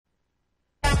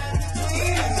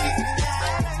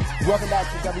Welcome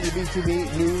back to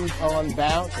WBTV News on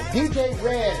Bounce. DJ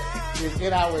Red is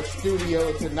in our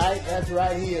studio tonight. That's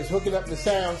right, he is hooking up the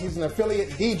sounds. He's an affiliate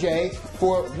DJ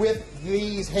for With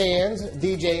These Hands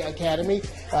DJ Academy.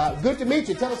 Good to meet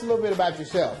you. Tell us a little bit about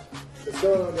yourself. What's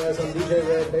going on, guys? I'm DJ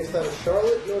Red, based out of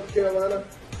Charlotte, North Carolina.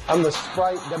 I'm the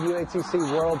Sprite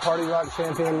WATC World Party Rock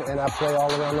Champion, and I play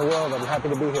all around the world. I'm happy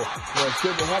to be here. Well, it's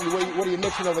good to have you. What are you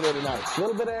mixing over there tonight? A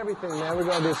little bit of everything, man. We're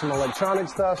going to do some electronic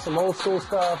stuff, some old school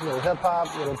stuff, a little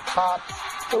hip-hop, a little pop,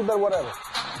 a little bit of whatever.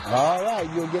 All right.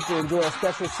 You'll get to enjoy a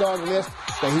special song list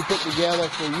that he put together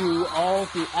for you all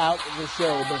throughout the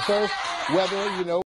show. But first, whether,